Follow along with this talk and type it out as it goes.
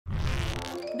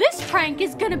This prank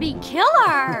is gonna be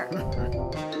killer!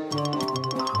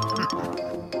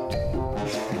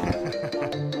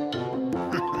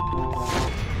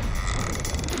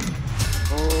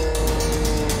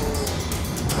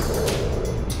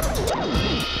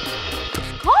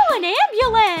 Call an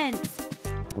ambulance!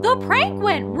 The prank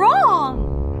went wrong!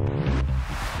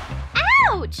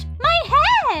 Ouch! My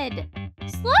head!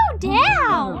 Slow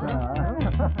down!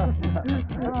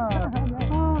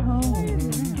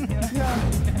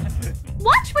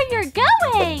 Watch where you're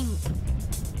going!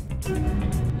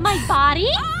 My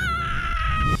body?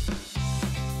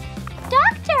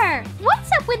 Doctor,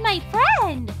 what's up with my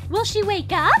friend? Will she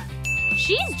wake up?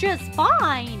 She's just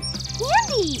fine.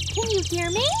 Candy, can you hear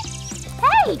me?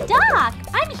 Hey, Doc,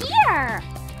 I'm here.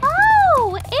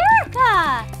 Oh,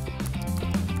 Erica!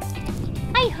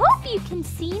 I hope you can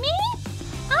see me.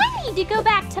 I need to go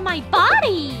back to my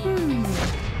body.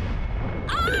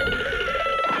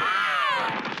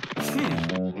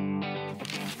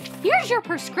 Here's your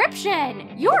prescription.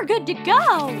 You're good to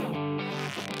go.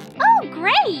 Oh,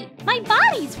 great. My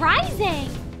body's rising.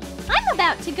 I'm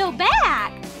about to go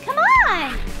back. Come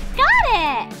on. Got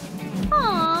it.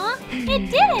 Aw, it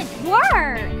didn't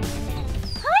work.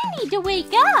 I need to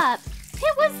wake up.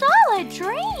 It was all a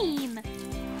dream.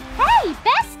 Hey,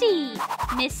 bestie.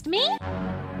 Missed me?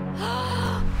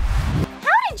 How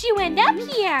did you end up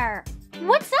here?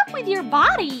 What's up with your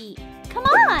body? Come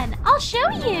on, I'll show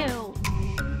you.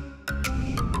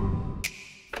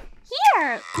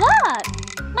 Here, look.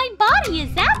 My body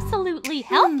is absolutely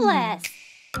helpless.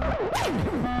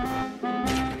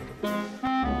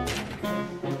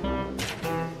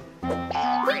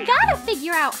 We gotta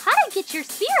figure out how to get your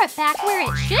spirit back where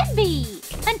it should be.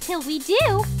 Until we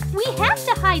do, we have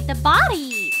to hide the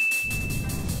body.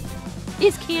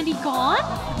 Is Candy gone?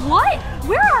 What?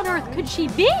 Where on earth could she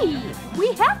be?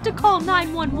 We have to call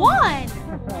 911.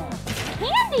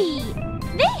 Candy!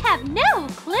 They have no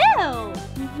clue.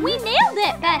 We nailed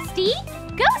it, bestie.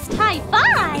 Ghost high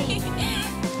five.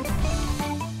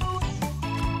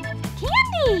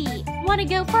 Candy, want to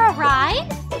go for a ride?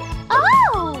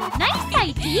 Oh, nice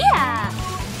idea.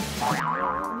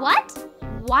 What?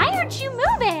 Why aren't you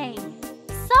moving?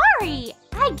 Sorry,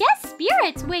 I guess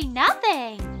spirits weigh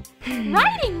nothing.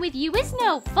 Riding with you is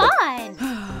no fun.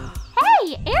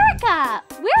 Hey, Erica,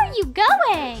 where are you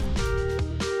going?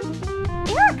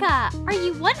 Erica, are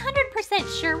you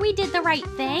 100% sure we did the right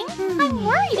thing? I'm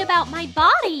worried about my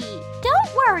body.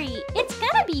 Don't worry, it's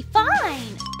gonna be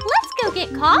fine. Let's go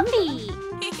get coffee.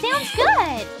 Sounds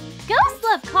good. Ghosts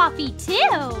love coffee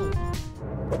too.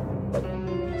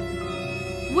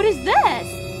 What is this?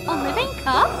 A living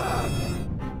cup?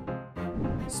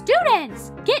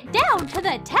 Students, get down to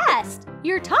the test.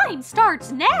 Your time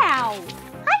starts now.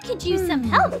 I could use some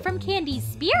help from Candy's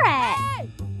spirit.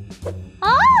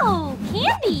 Oh,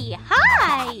 Candy,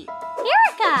 hi.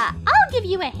 Erica, I'll give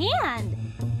you a hand.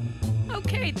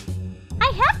 Okay.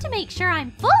 I have to make sure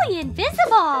I'm fully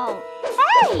invisible.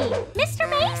 Hey, Mr.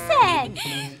 Mason.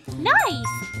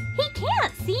 Nice. He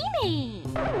can't see me.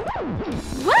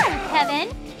 Whoa, Kevin.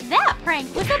 That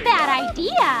prank was a bad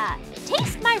idea.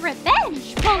 Taste my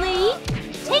revenge, bully.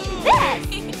 Take this.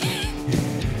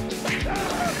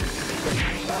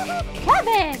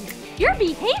 Kevin, your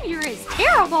behavior is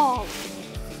terrible.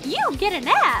 You get an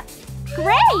F.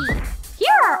 Great.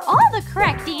 Here are all the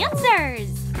correct answers.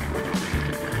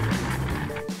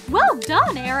 Well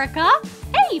done, Erica.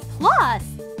 A+.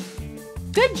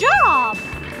 Good job.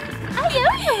 I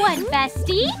owe you one,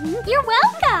 bestie. You're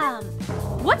welcome.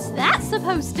 What's that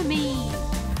supposed to mean?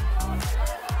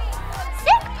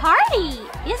 Sick party,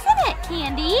 isn't it,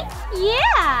 Candy?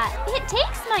 Yeah, it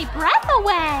takes my breath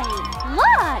away.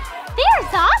 Look,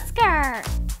 there's Oscar.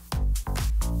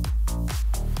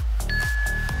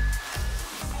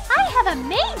 I have a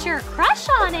major crush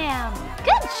on him.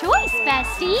 Good choice,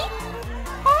 bestie.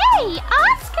 Hey,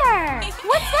 Oscar!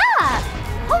 What's up?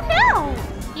 Oh no!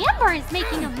 Amber is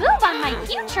making a move on my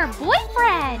future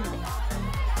boyfriend.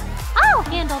 I'll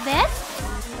handle this.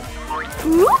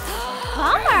 Oops!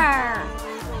 Bummer!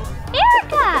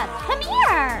 Erica, come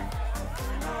here!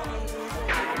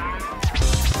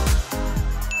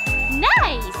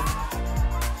 Nice!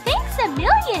 Thanks a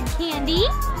million, Candy.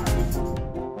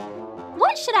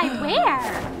 What should I wear?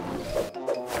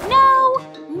 No,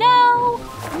 no,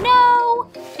 no!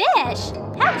 Fish,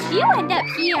 how'd you end up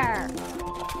here?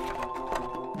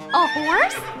 A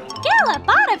horse? Gallop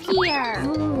out of here!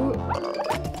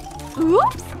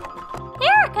 Oops!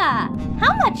 Erica,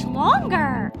 how much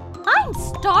longer? I'm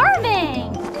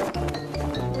starving!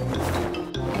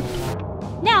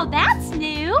 Now that's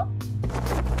new!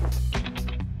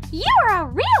 You're a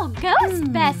real ghost,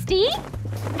 bestie!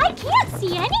 I can't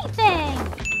see anything!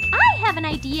 I have an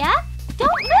idea!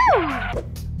 Don't move!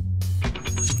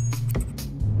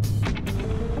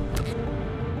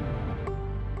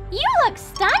 You look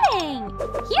stunning!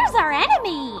 Here's our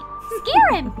enemy!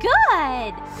 Scare him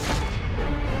good!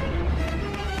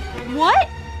 What?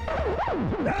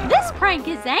 This prank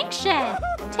is ancient!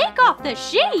 Take off the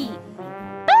sheet!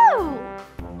 Boo!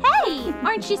 Hey,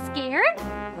 aren't you scared?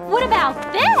 What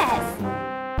about this?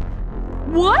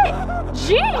 What?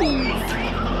 Jeez!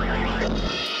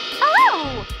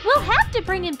 Oh! We'll have to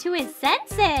bring him to his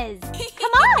senses!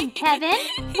 Come on, Kevin!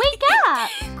 Wake up!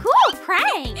 Cool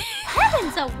prank!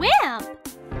 Kevin's a wimp!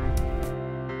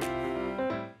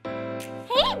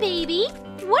 Hey, baby!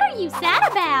 What are you sad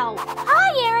about?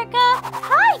 Hi, Erica!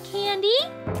 Hi, Candy!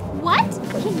 What?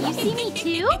 Can you see me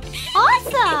too?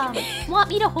 Awesome! Want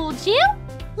me to hold you?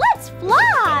 Let's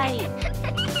fly!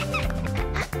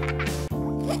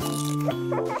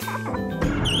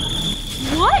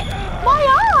 What? My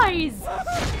eyes!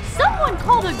 Someone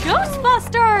call the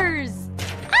Ghostbusters!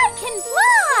 I can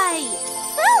fly!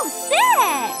 So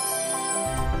sick!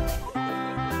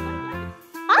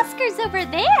 Oscar's over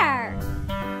there!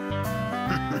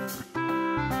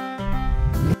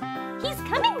 He's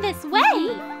coming this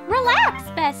way! Relax,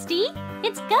 bestie!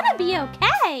 It's gonna be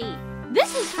okay!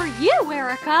 This is for you,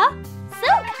 Erica! So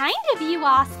kind of you,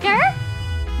 Oscar!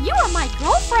 You are my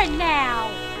girlfriend now!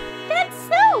 That's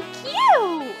so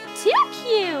cute! Too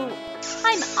cute!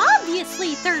 I'm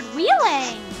obviously third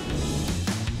wheeling!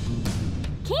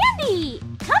 Candy!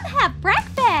 Come have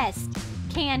breakfast!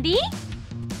 Candy?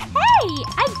 Hey!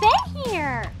 I've been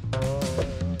here!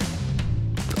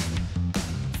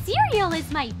 Cereal is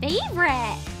my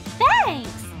favorite!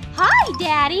 Thanks! Hi,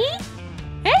 Daddy!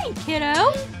 Hey,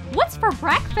 kiddo! What's for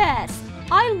breakfast?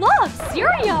 I love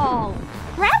cereal!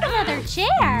 Grab another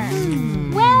chair!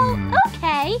 Well,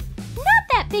 okay. Not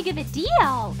that big of a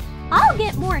deal. I'll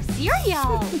get more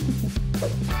cereal.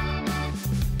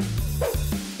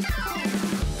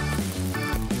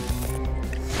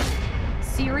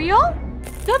 Cereal?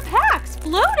 The pack's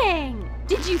floating!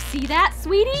 Did you see that,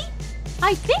 sweetie?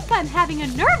 I think I'm having a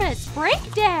nervous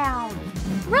breakdown.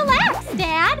 Relax,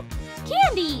 Dad.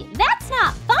 Candy, that's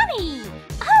not funny.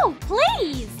 Oh,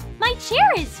 please. My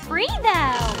chair is free,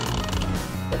 though.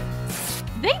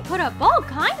 They put up all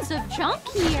kinds of junk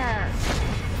here.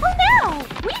 Oh, no.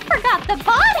 We forgot the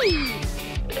body.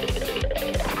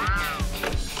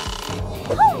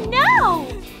 Oh, no.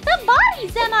 The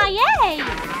body's MIA.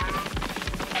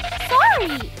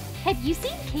 Sorry. Have you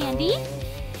seen Candy?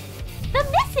 The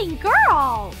missing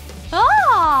girl!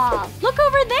 Ah! Look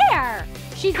over there!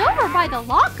 She's over by the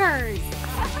lockers!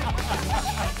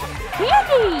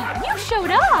 Candy! You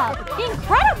showed up!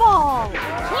 Incredible!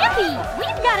 Candy,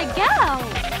 we've gotta go!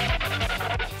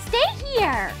 Stay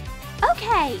here!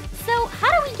 Okay, so how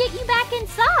do we get you back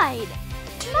inside?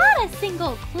 Not a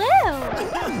single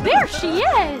clue! There she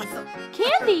is!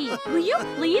 Candy, will you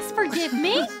please forgive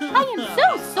me? I am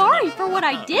so sorry for what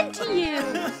I did to you!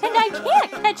 And I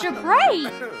can't catch a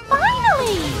break!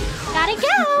 Finally! Gotta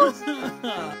go!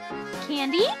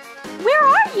 Candy, where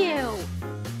are you?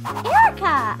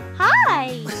 Erica,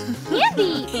 hi!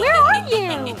 Candy, where are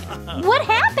you? What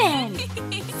happened?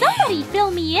 Somebody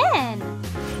fill me in!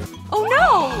 Oh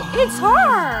no! It's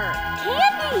her!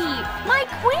 Candy! My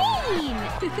queen!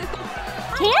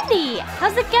 Candy,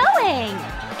 how's it going?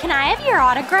 Can I have your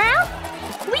autograph?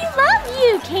 We love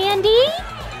you, Candy!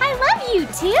 I love you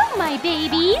too, my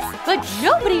babies! But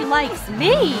nobody likes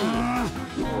me!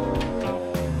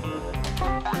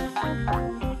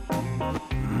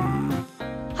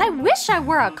 I wish I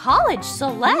were a college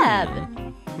celeb!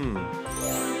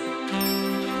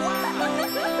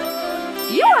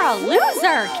 You're a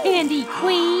loser, Candy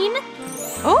Queen!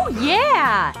 Oh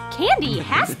yeah! Candy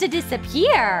has to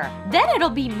disappear! Then it'll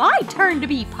be my turn to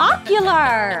be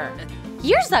popular!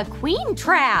 Here's a queen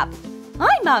trap!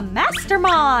 I'm a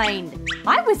mastermind!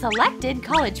 I was elected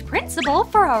college principal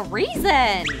for a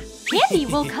reason! Candy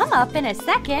will come up in a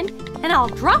second, and I'll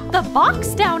drop the box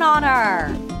down on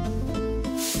her!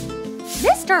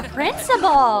 Mr.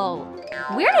 Principal!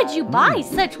 Where did you buy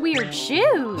such weird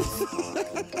shoes?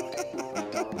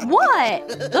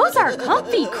 What? Those are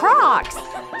comfy Crocs!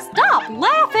 Stop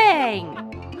laughing!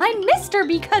 I missed her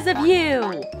because of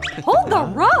you! Hold the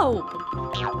rope!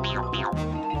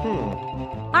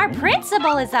 Our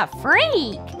principal is a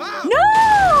freak!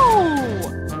 No!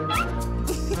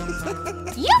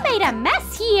 You made a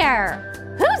mess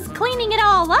here! Who's cleaning it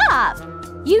all up?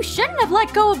 You shouldn't have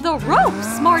let go of the rope,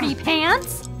 smarty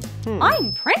pants!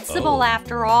 I'm principal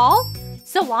after all,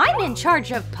 so I'm in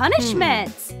charge of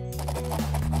punishments.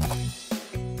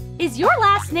 Is your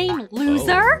last name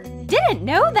Loser? Didn't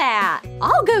know that.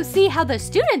 I'll go see how the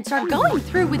students are going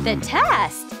through with the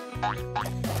test.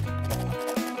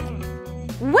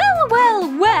 Well,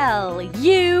 well, well,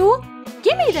 you!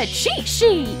 Give me the cheat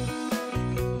sheet!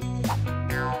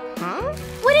 Huh?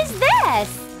 What is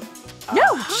this?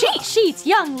 No cheat sheets,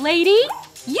 young lady!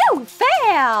 You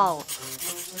fail!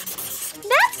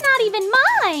 That's not even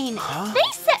mine!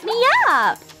 They set me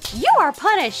up! You are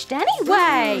punished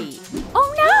anyway!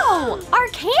 Oh no! Our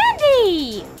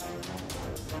candy!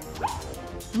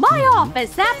 My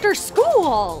office after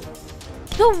school!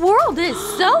 The world is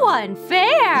so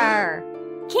unfair!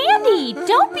 Candy,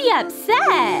 don't be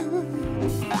upset!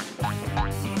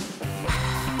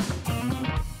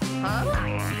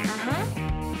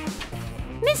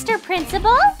 Mr.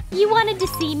 Principal, you wanted to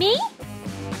see me?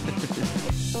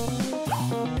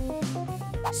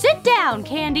 Sit down,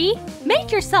 Candy.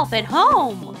 Make yourself at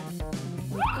home.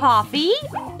 Coffee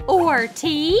or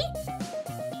tea?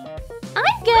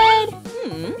 I'm good.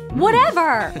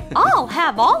 Whatever. I'll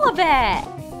have all of it.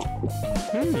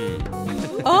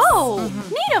 Oh,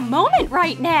 need a moment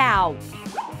right now.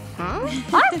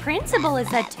 Our principal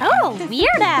is a total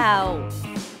weirdo.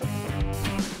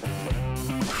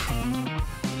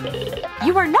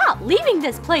 You are not leaving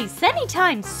this place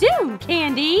anytime soon,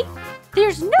 Candy.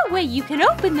 There's no way you can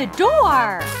open the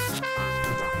door.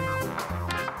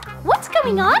 What's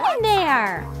going on in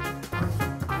there?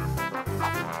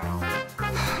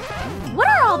 What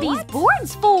are all these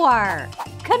boards for?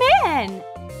 Come in.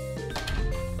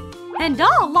 And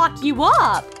I'll lock you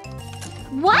up.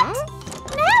 What?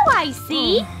 Now I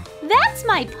see. That's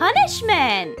my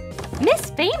punishment.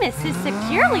 Miss Famous is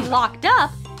securely locked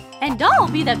up, and I'll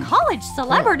be the college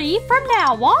celebrity from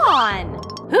now on.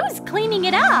 Who's cleaning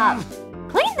it up?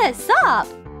 Clean this up.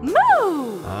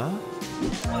 Move.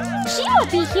 She will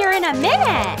be here in a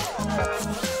minute.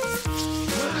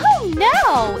 Oh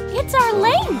no, it's our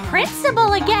lame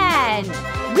principal again.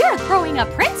 We're throwing a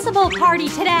principal party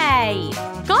today.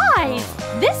 Guys,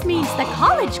 this means the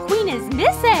college queen is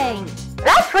missing.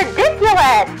 That's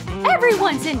ridiculous!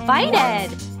 Everyone's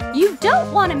invited. You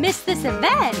don't want to miss this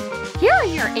event. Here are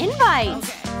your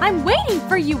invites. I'm waiting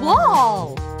for you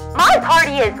all. My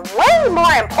party is way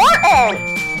more important!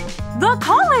 The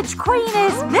college queen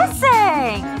is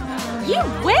missing. You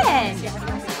win.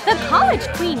 The college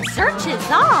queen search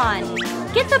is on.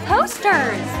 Get the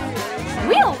posters.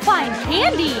 We'll find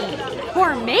Candy.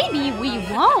 Or maybe we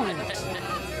won't.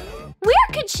 Where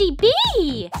could she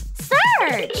be?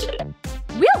 Search!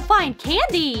 We'll find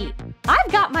Candy.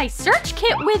 I've got my search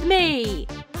kit with me.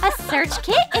 A search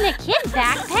kit in a kid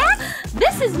backpack?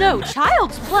 This is no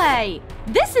child's play.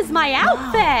 This is my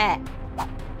outfit.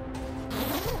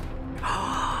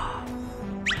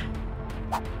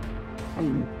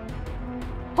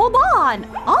 Hold on.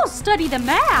 I'll study the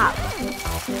map.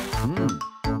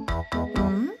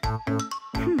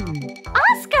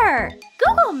 Oscar!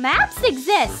 Google Maps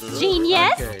exists,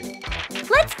 genius! Okay.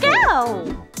 Let's go!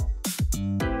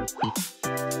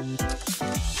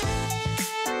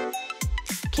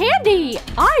 Candy,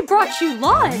 I brought you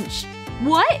lunch.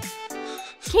 What?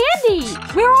 Candy,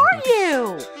 where are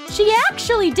you? She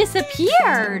actually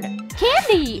disappeared.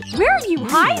 Candy, where are you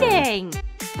hiding?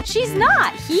 She's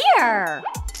not here.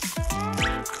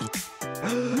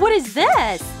 What is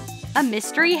this? A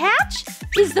mystery hatch?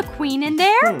 Is the queen in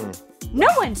there? No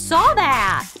one saw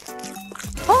that.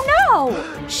 Oh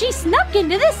no! She snuck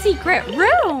into the secret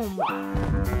room.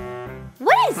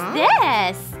 What is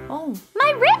this? Oh.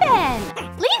 My ribbon!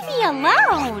 Leave me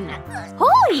alone!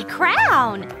 Holy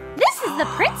crown! This is the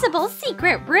principal's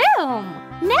secret room!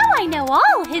 Now I know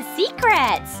all his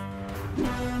secrets!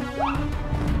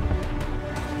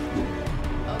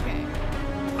 Okay.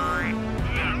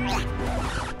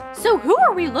 So who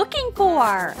are we looking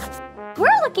for?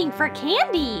 We're looking for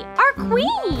Candy, our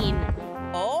queen!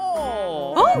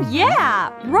 Oh! Oh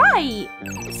yeah, right!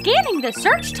 Scanning the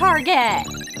search target!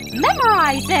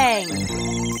 Memorizing!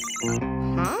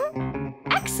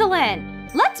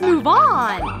 Excellent! Let's move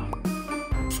on!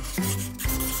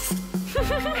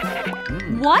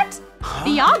 What?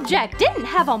 The object didn't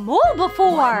have a mole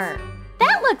before!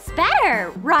 That looks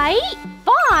better, right?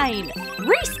 Fine!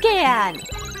 Rescan!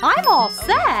 I'm all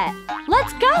set!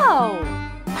 Let's go!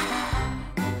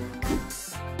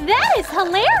 That is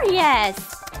hilarious!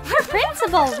 Our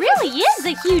principal really is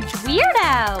a huge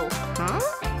weirdo!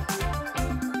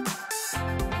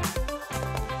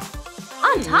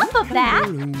 On top of that,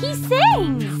 he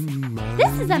sings!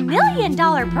 This is $1 million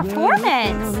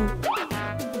performance!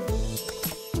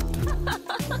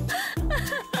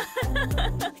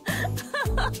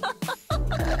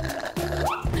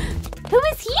 Who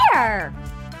is here?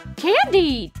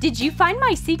 Candy, did you find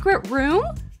my secret room?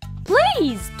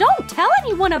 Please, don't tell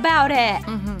anyone about it.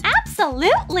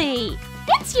 Absolutely.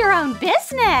 It's your own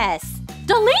business.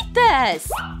 Delete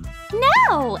this.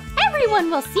 No, everyone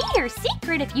will see your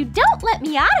secret if you don't let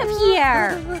me out of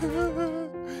here.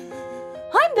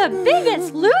 I'm the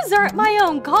biggest loser at my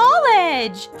own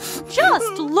college.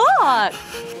 Just look.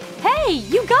 Hey,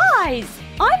 you guys,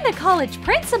 I'm the college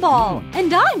principal,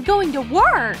 and I'm going to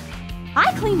work.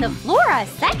 I cleaned the floor a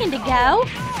second ago.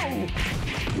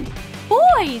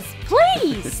 Boys,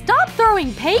 please stop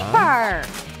throwing paper.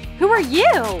 Who are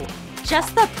you?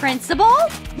 Just the principal?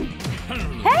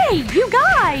 Hey, you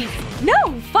guys!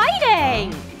 No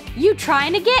fighting! You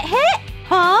trying to get hit?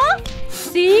 Huh?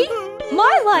 See?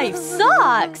 My life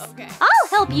sucks. I'll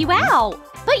help you out,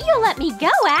 but you'll let me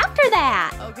go after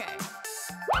that. Okay.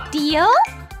 Deal?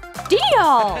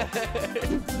 Deal!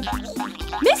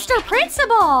 Mr.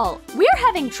 Principal, we're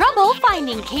having trouble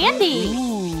finding Candy.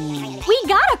 We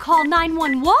gotta call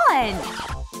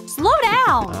 911. Slow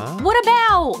down. What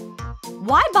about?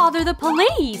 Why bother the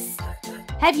police?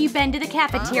 Have you been to the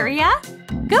cafeteria?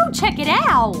 Go check it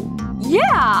out.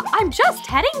 Yeah, I'm just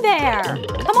heading there.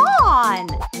 Come on.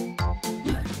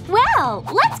 Well,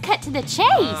 let's cut to the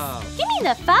chase. Give me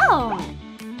the phone.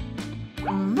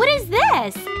 What is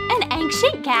this? An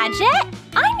ancient gadget?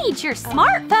 I need your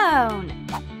smartphone.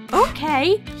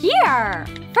 Okay, here.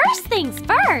 First things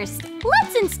first,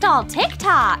 let's install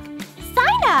TikTok.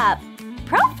 Sign up.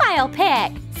 Profile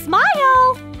pic.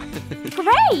 Smile.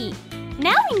 Great.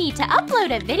 Now we need to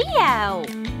upload a video.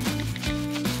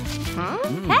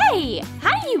 Hey,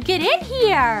 how do you get in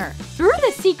here? Through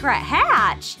the secret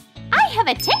hatch. I have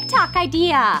a TikTok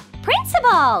idea.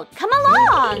 Principal, come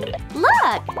along.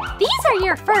 Look, these are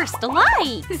your first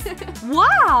likes.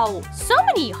 Wow, so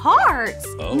many hearts.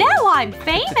 Now I'm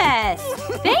famous.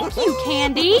 Thank you,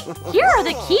 Candy. Here are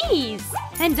the keys.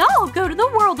 And I'll go to the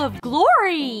world of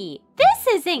glory. This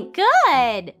isn't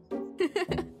good.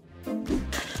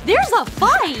 There's a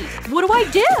fight. What do I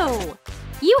do?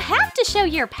 You have to show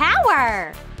your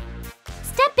power.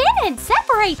 Step in and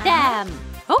separate them.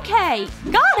 Okay,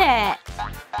 got it.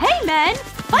 Hey, men,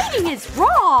 fighting is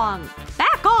wrong.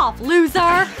 Back off,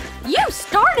 loser. You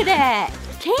started it.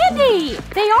 Candy,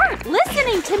 they aren't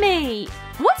listening to me.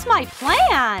 What's my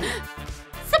plan?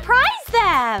 Surprise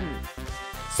them.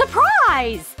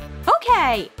 Surprise.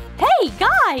 Okay. Hey,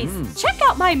 guys, check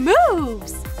out my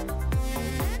moves.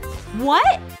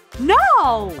 What?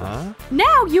 No!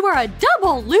 Now you are a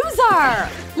double loser!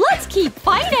 Let's keep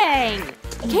fighting!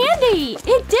 Candy,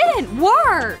 it didn't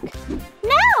work!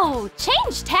 No!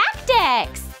 Change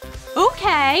tactics!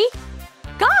 Okay!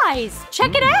 Guys,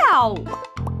 check it out!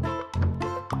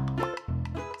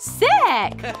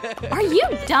 Sick! Are you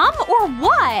dumb or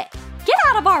what? Get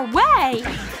out of our way!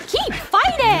 Keep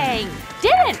fighting!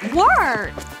 Didn't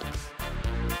work!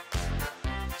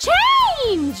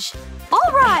 Change!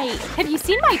 Alright, have you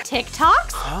seen my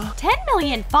TikToks? 10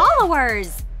 million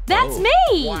followers! That's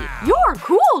me! Wow. You're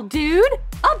cool, dude!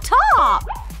 Up top!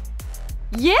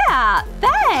 Yeah,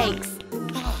 thanks!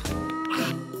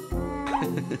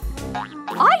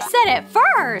 I said it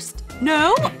first!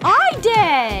 No, I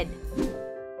did!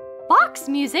 Box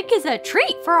music is a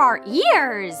treat for our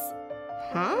ears!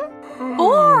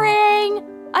 Boring!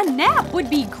 A nap would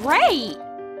be great!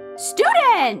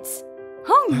 Students!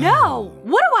 Oh no!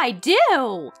 What do I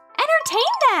do?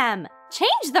 Entertain them!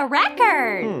 Change the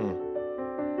record!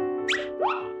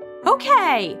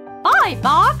 Okay, bye,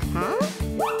 Bach!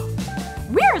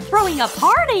 We're throwing a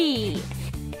party!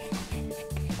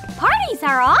 Parties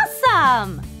are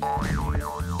awesome!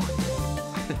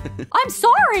 I'm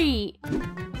sorry!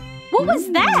 What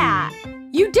was that?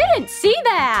 You didn't see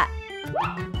that!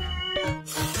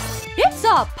 It's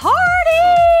a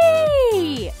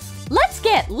party! Let's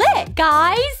get lit,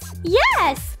 guys!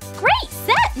 Yes! Great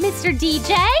set, Mr.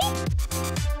 DJ!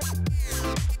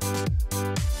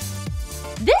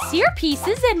 This earpiece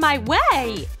is in my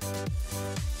way!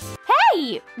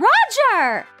 Hey,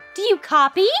 Roger! Do you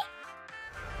copy?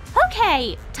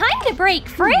 Okay, time to break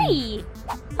free!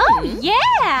 Oh,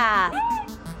 yeah!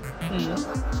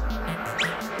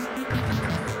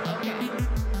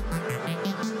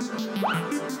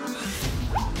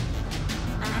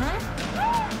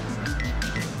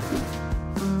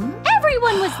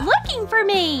 Everyone was looking for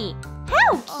me!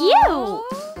 How cute!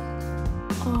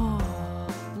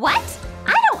 What?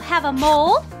 I don't have a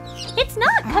mole! It's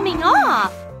not coming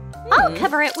off! I'll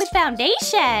cover it with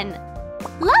foundation!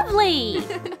 Lovely!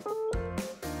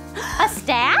 A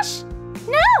stash?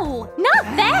 No, not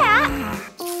that!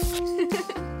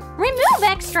 Remove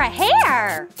extra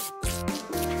hair!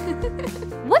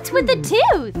 What's with the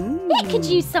tooth? It could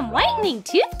use some whitening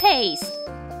toothpaste.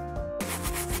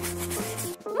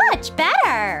 Much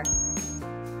better.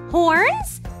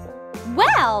 Horns?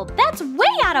 Well, that's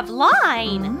way out of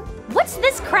line. What's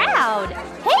this crowd?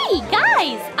 Hey,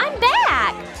 guys, I'm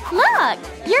back.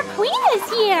 Look, your queen is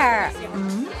here.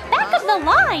 Back of the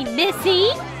line, Missy.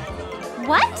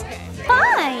 What?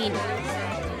 Fine.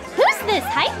 Who's this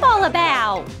hype all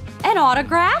about? An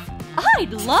autograph?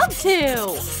 I'd love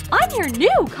to. I'm your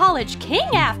new college king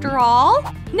after all.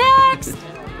 Next.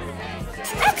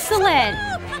 Excellent.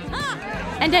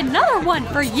 And another one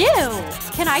for you.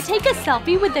 Can I take a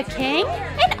selfie with the king?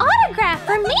 An autograph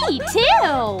for me,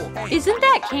 too. Isn't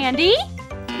that Candy?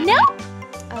 Nope.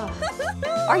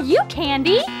 Are you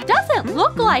Candy? Doesn't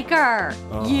look like her.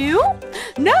 You?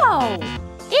 No.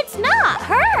 It's not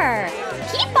her.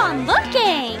 Keep on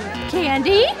looking.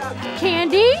 Candy?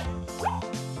 Candy?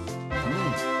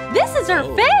 This is her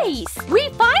face! We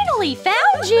finally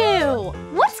found you!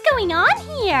 What's going on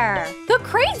here? The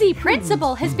crazy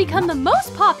principal has become the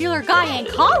most popular guy in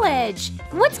college!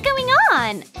 What's going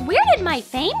on? Where did my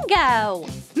fame go?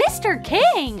 Mr.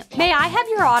 King, may I have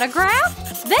your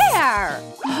autograph? There!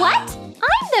 What?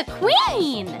 I'm the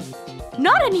queen!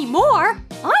 Not anymore!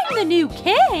 I'm the new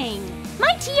king!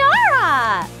 My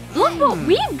tiara! Look what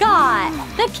we've got!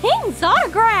 The king's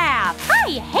autograph!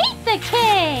 I hate the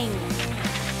king!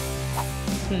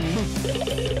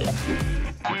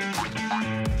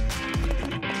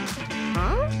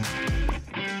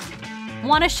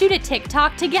 Want to shoot a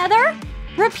TikTok together?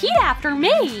 Repeat after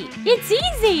me. It's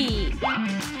easy.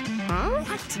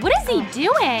 What is he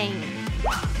doing?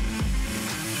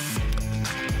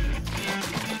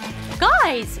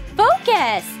 Guys,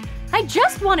 focus. I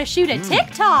just want to shoot a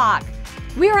TikTok.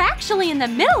 We're actually in the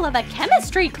middle of a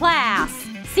chemistry class.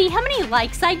 See how many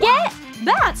likes I get?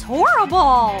 That's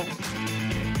horrible.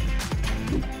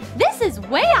 This is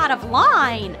way out of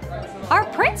line. Our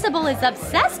principal is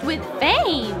obsessed with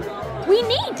fame. We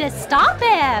need to stop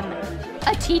him.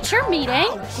 A teacher meeting?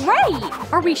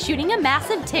 Great! Are we shooting a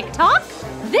massive TikTok?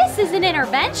 This is an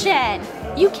intervention.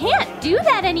 You can't do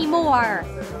that anymore.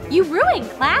 You ruined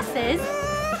classes.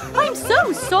 I'm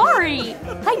so sorry.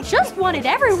 I just wanted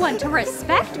everyone to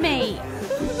respect me.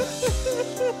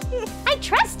 I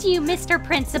trust you, Mr.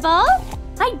 Principal.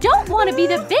 I don't want to be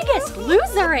the biggest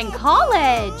loser in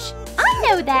college. I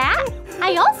know that.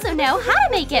 I also know how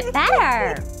to make it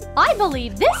better. I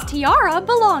believe this tiara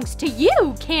belongs to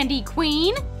you, Candy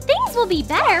Queen. Things will be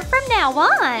better from now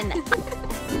on.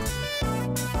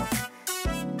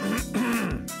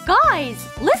 Guys,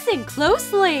 listen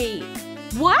closely.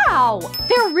 Wow,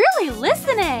 they're really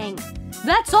listening.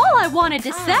 That's all I wanted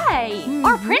to say.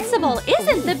 Our principal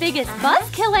isn't the biggest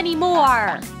buzzkill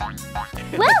anymore.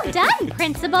 Well done,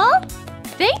 Principal.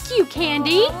 Thank you,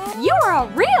 Candy. You are a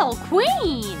real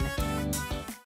queen.